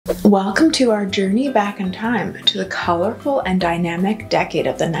Welcome to our journey back in time to the colorful and dynamic decade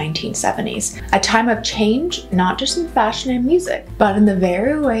of the 1970s, a time of change not just in fashion and music, but in the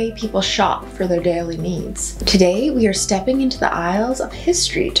very way people shop for their daily needs. Today, we are stepping into the aisles of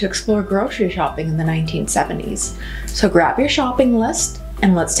history to explore grocery shopping in the 1970s. So grab your shopping list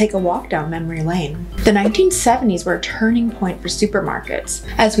and let's take a walk down memory lane. The 1970s were a turning point for supermarkets.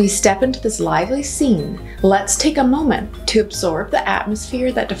 As we step into this lively scene, let's take a moment to absorb the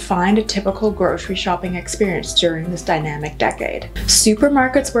atmosphere that defined a typical grocery shopping experience during this dynamic decade.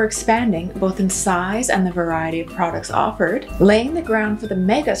 Supermarkets were expanding both in size and the variety of products offered, laying the ground for the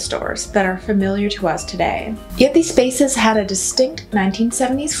mega stores that are familiar to us today. Yet these spaces had a distinct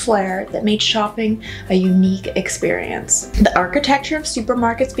 1970s flair that made shopping a unique experience. The architecture of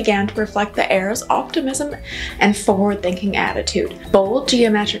supermarkets began to reflect the era's optimism and forward-thinking attitude. Bold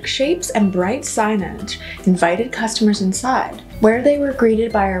geometric shapes and bright signage invited customers inside, where they were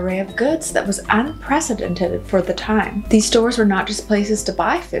greeted by an array of goods that was unprecedented for the time. These stores were not just places to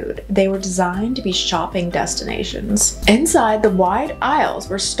buy food, they were designed to be shopping destinations. Inside, the wide aisles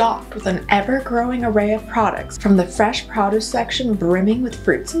were stocked with an ever-growing array of products, from the fresh produce section brimming with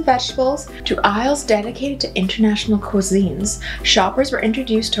fruits and vegetables to aisles dedicated to international cuisines. Shoppers were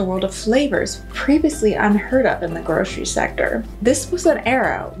introduced to a world of flavors previously unheard of in the grocery sector. This was an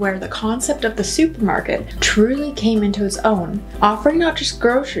era where the concept of the supermarket truly came into its own, offering not just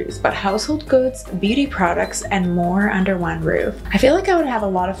groceries, but household goods, beauty products, and more under one roof. I feel like I would have a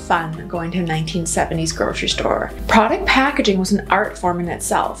lot of fun going to a 1970s grocery store. Product packaging was an art form in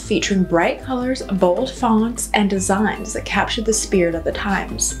itself, featuring bright colors, bold fonts, and designs that captured the spirit of the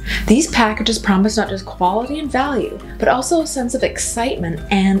times. These packages promised not just quality and value, but also a sense of excitement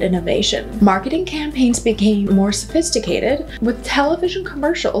and innovation. Marketing campaigns became more sophisticated, with television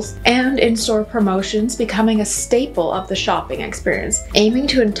commercials and in-store promotions becoming a staple of the shopping experience, aiming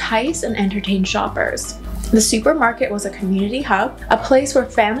to entice and entertain shoppers. The supermarket was a community hub, a place where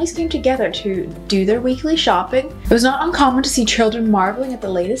families came together to do their weekly shopping. It was not uncommon to see children marveling at the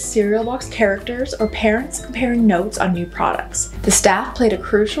latest cereal box characters or parents comparing notes on new products. The staff played a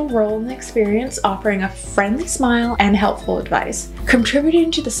crucial role in the experience, offering a friendly smile and helpful advice,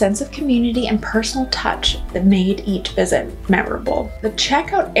 contributing to the sense of community and personal touch that made each visit memorable. The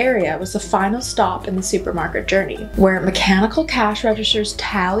checkout area was the final stop in the supermarket journey, where mechanical cash registers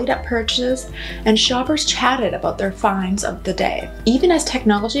tallied up purchases and shoppers chatted about their finds of the day. Even as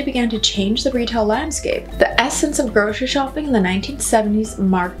technology began to change the retail landscape, the essence of grocery shopping in the 1970s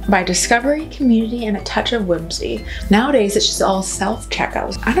marked by discovery, community, and a touch of whimsy. Nowadays, it's just all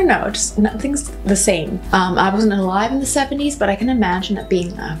self-checkouts. I don't know, just nothing's the same. I wasn't alive in the 70s, but I can imagine it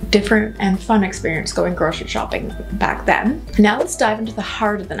being a different and fun experience going grocery shopping back then. Now let's dive into the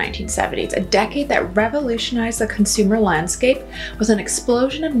heart of the 1970s, a decade that revolutionized the consumer landscape with an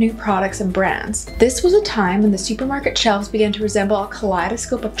explosion of new products and brands. This was a time when the supermarket shelves began to resemble a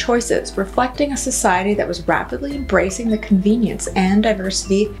kaleidoscope of choices, reflecting a society that was rapidly embracing the convenience and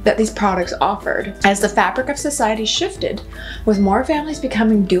diversity that these products offered. As the fabric of society shifted, with more families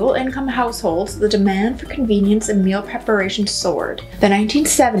becoming dual-income households, the demand for convenience and meal preparation soared. The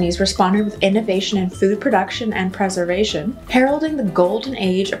 1970s responded with innovation in food production and preservation, heralding the golden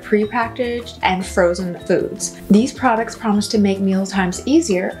age of prepackaged and frozen foods. These products promised to make mealtimes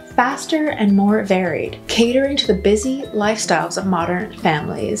easier, faster, and more varied, catering to the busy lifestyles of modern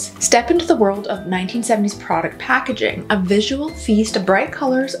families. Step into the world of 1970s product packaging, a visual feast of bright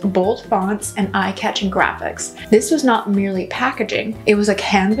colors, bold fonts, and eye-catching graphics. This was not merely packaging, it was a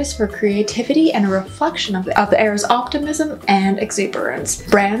canvas for creativity and a reflection of the era's optimism and exuberance.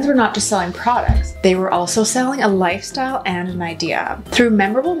 Brands were not just selling products, they were also selling a lifestyle and an idea. Through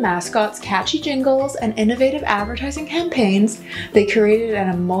memorable mascots, catchy jingles, and innovative advertising campaigns, they created an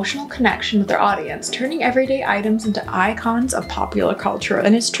emotional connection with their audience, turning everyday items into icons of popular culture.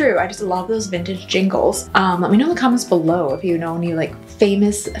 And it's true, I just love those vintage jingles. Let me know in the comments below if you know any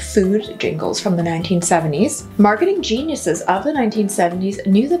famous food jingles from the 1970s. Marketing geniuses of the 1970s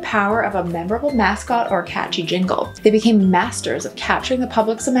knew the power of a memorable mascot or catchy jingle. They became masters of capturing the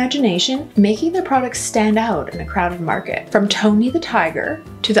public's imagination, making their products stand out in a crowded market. From Tony the Tiger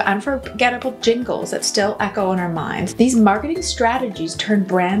to the unforgettable jingles that still echo in our minds, these marketing strategies turned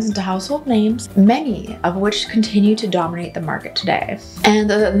brands into household names, many of which continue to dominate the market today. And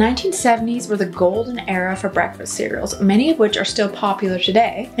the 1970s were the golden era for breakfast cereals, many of which are still popular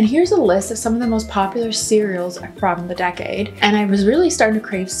today. And here's a list of some of the most popular cereals from the decade. And I was really starting to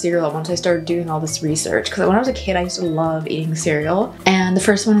crave cereal once I started doing all this research, because when I was a kid I used to love eating cereal. And the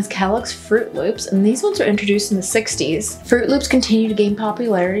first one is Kellogg's Fruit Loops, and these ones were introduced in the 60s. Fruit Loops continue to gain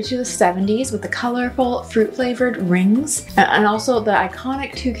popularity to the 70s with the colorful fruit-flavored rings and also the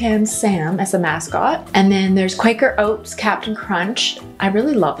iconic toucan Sam as the mascot. And then there's Quaker Oats Captain Crunch. I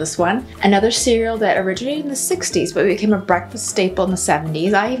really love this one. Another cereal that originated in the 60s but became a breakfast staple in the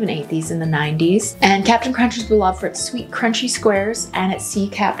 70s. I even ate these in the 90s. And Captain Crunch was beloved for its sweet crunchy squares and its sea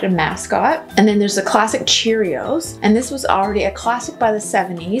captain mascot. And then there's the classic Cheerios, and this was already a classic by the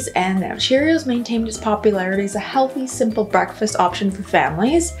 70s, and Cheerios maintained its popularity as a healthy, simple breakfast option for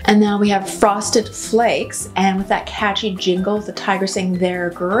families. And now we have Frosted Flakes, and with that catchy jingle with the tiger saying they're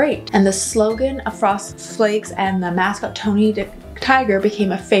great. And the slogan of Frosted Flakes and the mascot Tony the Tiger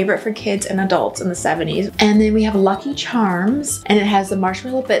became a favorite for kids and adults in the 70s. And then we have Lucky Charms, and it has the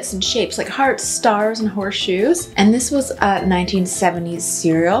marshmallow bits and shapes like hearts, stars, and horseshoes. And this was a 1970s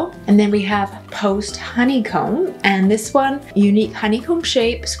cereal. And then we have Post Honeycomb, and this one, unique honeycomb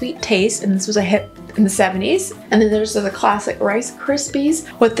shape, sweet taste, and this was a hit in the 70s. And then there's the classic Rice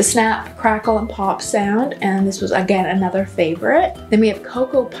Krispies with the snap, crackle, and pop sound, and this was again another favorite. Then we have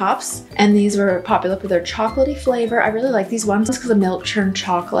Cocoa Puffs, and these were popular for their chocolatey flavor. I really like these ones because of milk churn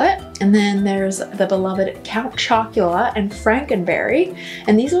chocolate. And then there's the beloved Count Chocula and Frankenberry,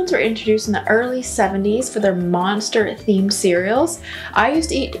 and these ones were introduced in the early 70s for their monster themed cereals. I used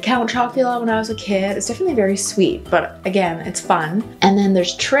to eat Count Chocula when I was a kid. It's definitely very sweet, but again, it's fun. And then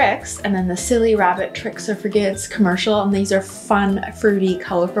there's Trix, and then the Silly Rabbit Tricks or Forgets commercial, and these are fun, fruity,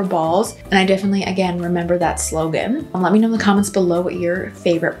 colorful balls. And I definitely, again, remember that slogan. Let me know in the comments below what your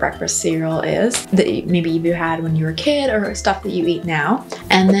favorite breakfast cereal is that maybe you had when you were a kid or stuff that you eat now.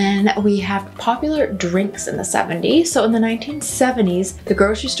 And then we have popular drinks in the 70s. So in the 1970s, the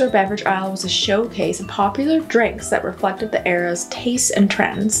grocery store beverage aisle was a showcase of popular drinks that reflected the era's tastes and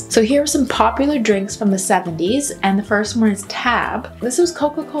trends. So here are some popular drinks from the 70s, and the first one is Tab. This was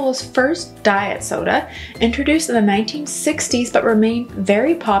Coca-Cola's first diet soda, introduced in the 1960s but remained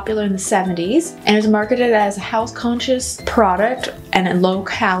very popular in the 70s, and is marketed as a health-conscious product and a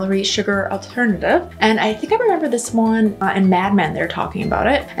low-calorie sugar alternative. And I think I remember this one in Mad Men, they're talking about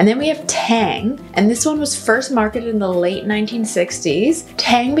it. And then we have Tang, and this one was first marketed in the late 1960s.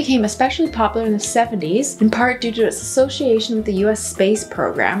 Tang became especially popular in the 70s, in part due to its association with the US space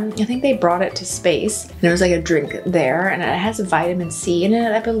program. I think they brought it to space, and there was like a drink there, and it has vitamin C in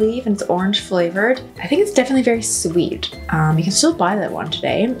it, I believe, and it's orange flavored. I think it's definitely very sweet. You can still buy that one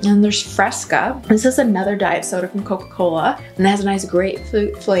today. And there's Fresca. This is another diet soda from Coca-Cola, and it has a nice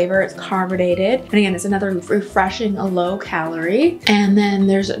grapefruit flavor. It's carbonated, and again, it's another refreshing, low calorie. And then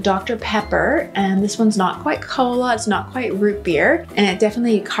there's Dr. Pepper, and this one's not quite cola, it's not quite root beer, and it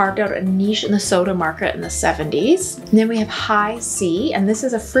definitely carved out a niche in the soda market in the 70s. And then we have High C, and this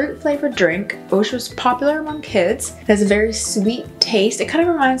is a fruit flavored drink which was popular among kids. It has a very sweet taste. It kind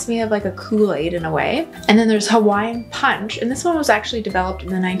of reminds me of like a Kool-Aid in a way. And then there's Hawaiian Punch, and this one was actually developed in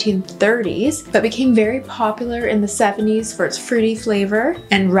the 1930s but became very popular in the 70s for its fruity flavor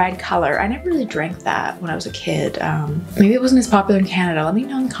and red color. I never really drank that when I was a kid. Maybe it wasn't as popular in Canada. Let me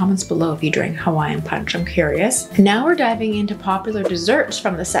know in the comments below if you drink Hawaiian Punch. I'm curious. Now we're diving into popular desserts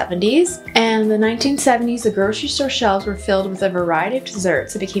from the 70s. And in the 1970s, the grocery store shelves were filled with a variety of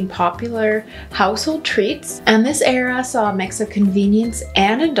desserts that became popular household treats. And this era saw a mix of convenience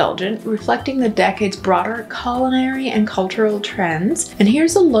and indulgence, reflecting the decade's broader culinary and cultural trends. And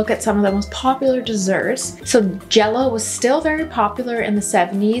here's a look at some of the most popular desserts. So Jell-O was still very popular in the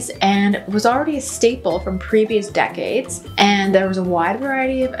 70s and was already a staple from previous decades. And there was a wide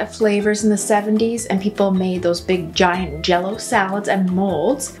variety of flavors in the 70s, and people made those big giant Jell-O salads and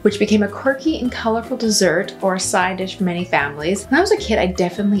molds, which became a quirky and colorful dessert or a side dish for many families. When I was a kid, I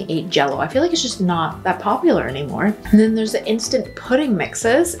definitely ate Jell-O. I feel like it's just not that popular anymore. And then there's the instant pudding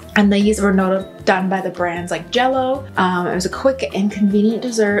mixes, and these were done by the brands like Jell-O. It was a quick and convenient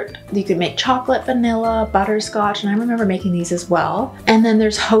dessert. You could make chocolate, vanilla, butterscotch, and I remember making these as well. And then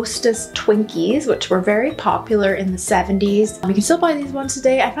there's Hostess Twinkies, which were very popular in the 70s. You can still buy these ones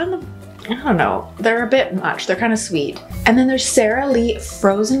today. I found them, I don't know, they're a bit much. They're kind of sweet. And then there's Sara Lee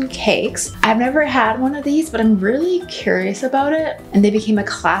frozen cakes. I've never had one of these, but I'm really curious about it. And they became a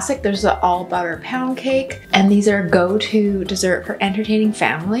classic. There's the all butter pound cake, and these are a go-to dessert for entertaining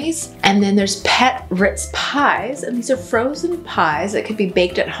families. And then there's Pet Ritz pies, and these are frozen pies that could be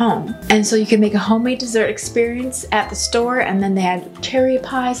baked at home. And so you can make a homemade dessert experience at the store. And then they had cherry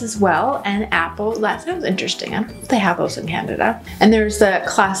pies as well, and apple. That sounds interesting. I don't know if they have those in Canada. And there's the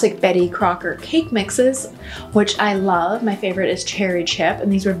classic Betty Crocker cake mixes, which I love. love. My favorite is cherry chip,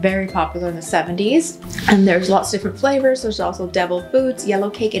 and these were very popular in the 70s. And there's lots of different flavors. There's also Devil Foods, Yellow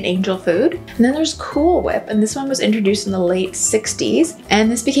Cake, and Angel Food. And then there's Cool Whip, and this one was introduced in the late 60s.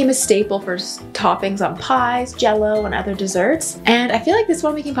 And this became a staple for toppings on pies, jello, and other desserts. And I feel like this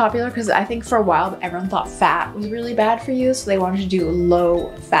one became popular because I think for a while everyone thought fat was really bad for you, so they wanted to do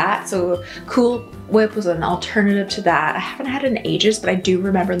low fat. So Cool Whip was an alternative to that. I haven't had it in ages, but I do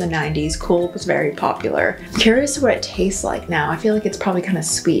remember in the 90s, Cool Whip was very popular. I'm curious what it tastes like now. I feel like it's probably kind of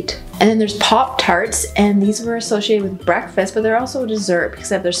sweet. And then there's Pop-Tarts, and these were associated with breakfast, but they're also a dessert because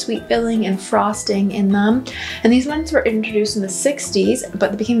they have their sweet filling and frosting in them. And these ones were introduced in the 60s,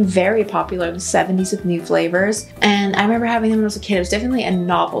 but they became very popular in the 70s with new flavors. And I remember having them when I was a kid. It was definitely a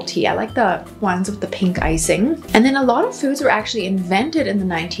novelty. I like the ones with the pink icing. And then a lot of foods were actually invented in the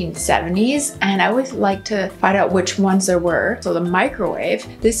 1970s, and I always like to find out which ones there were. So the microwave,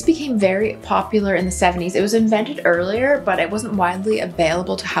 this became very popular in the 70s. It was invented earlier, but it wasn't widely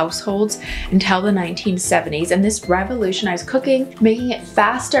available to households until the 1970s, and this revolutionized cooking, making it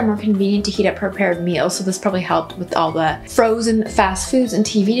faster and more convenient to heat up prepared meals. So this probably helped with all the frozen fast foods and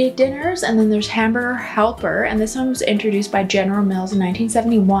TV dinners. And then there's Hamburger Helper, and this one was introduced by General Mills in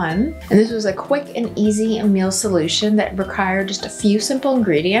 1971. And this was a quick and easy meal solution that required just a few simple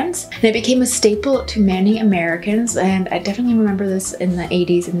ingredients, and it became a staple to many Americans. And I definitely remember this in the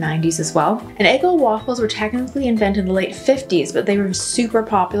 80s and 90s as well. And Eggo waffles were technically invented in the late 50s, but they were super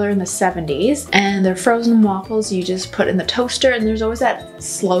popular in the 70s. And they're frozen waffles you just put in the toaster, and there's always that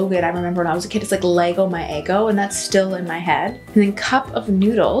slogan I remember when I was a kid. It's like Lego my Eggo, and that's still in my head. And then Cup of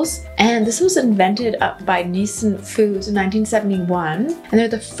Noodles, and this was invented up by Nissan Foods in 1971, and they're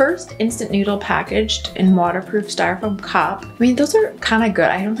the first instant noodle packaged in waterproof styrofoam cup. I mean, those are kind of good.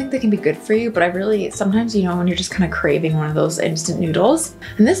 I don't think they can be good for you, but I really, sometimes, you know, when you're just kind of craving one of those instant noodles.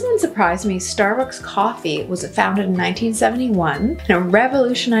 And this one surprised me. Starbucks coffee was founded in 1971, and it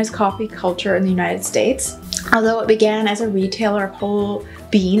revolutionized coffee culture in the United States. Although it began as a retailer of whole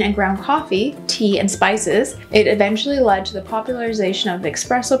bean and ground coffee, tea, and spices, it eventually led to the popularization of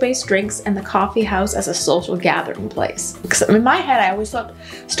espresso-based drinks and the coffee house as a social gathering place. Because in my head, I always thought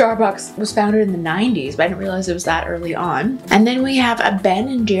Starbucks was founded in the 90s, but I didn't realize it was that early on. And then we have a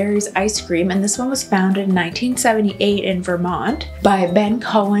Ben & Jerry's ice cream, and this one was founded in 1978 in Vermont by Ben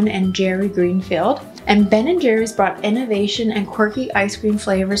Cohen and Jerry Greenfield. And Ben & Jerry's brought innovation and quirky ice cream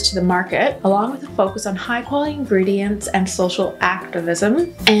flavors to the market, along with a focus on high-quality ingredients and social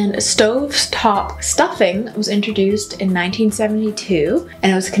activism. And stovetop stuffing was introduced in 1972,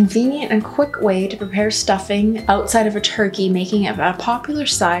 and it was a convenient and quick way to prepare stuffing outside of a turkey, making it a popular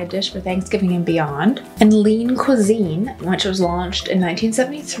side dish for Thanksgiving and beyond. And Lean Cuisine, which was launched in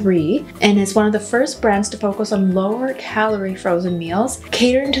 1973, and is one of the first brands to focus on lower-calorie frozen meals,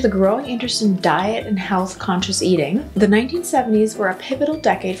 catering to the growing interest in diet and health-conscious eating. The 1970s were a pivotal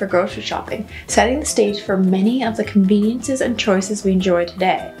decade for grocery shopping, setting the stage for many of the conveniences and choices we enjoy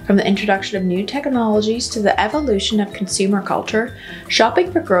today. From the introduction of new technologies to the evolution of consumer culture,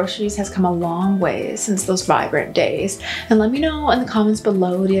 shopping for groceries has come a long way since those vibrant days. And let me know in the comments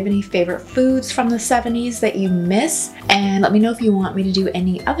below, do you have any favorite foods from the 70s that you miss? And let me know if you want me to do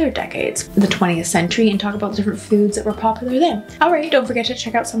any other decades in the 20th century and talk about different foods that were popular then. Alright, don't forget to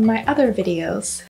check out some of my other videos.